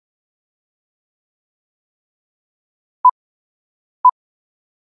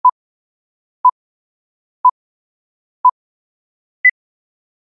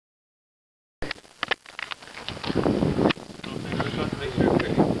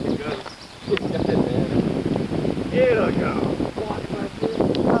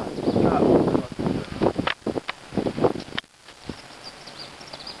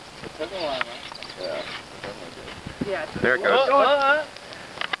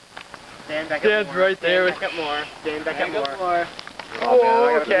Stand back up more. right there. Stand back up more. Stand back up more.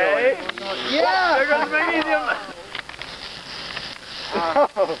 Oh, okay. Yeah! There goes magnesium.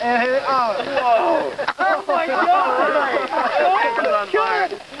 Whoa! Oh my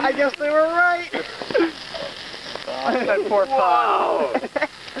God! I guess they were right. That poor pot.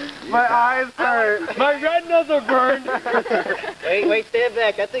 My eyes hurt. My red are burned. Wait, stand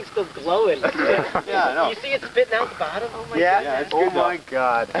back. That thing's still glowing. Yeah, I know. You see it spitting out the bottom? Oh my Yeah. God. Oh my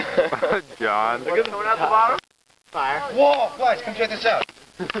God. John. Look at coming out the bottom. Fire. Whoa, Flash, come check this out.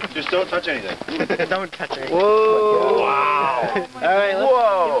 Just don't touch anything. Don't touch it. Whoa. Wow. All right, let's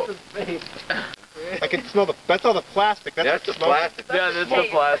Whoa. give it some space. I can smell that's all the plastic. That's the plastic. Yeah, that's the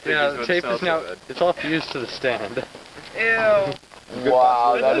plastic. Yeah, is the what tape smells is now, so good. it's all fused to the stand. Ew.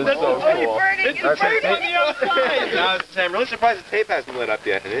 Wow, that is so cool. It's burning on the outside. No, I'm really surprised the tape hasn't lit up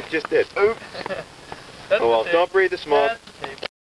yet, and it just did. Oops. That's Oh well, the don't breathe the smoke. That's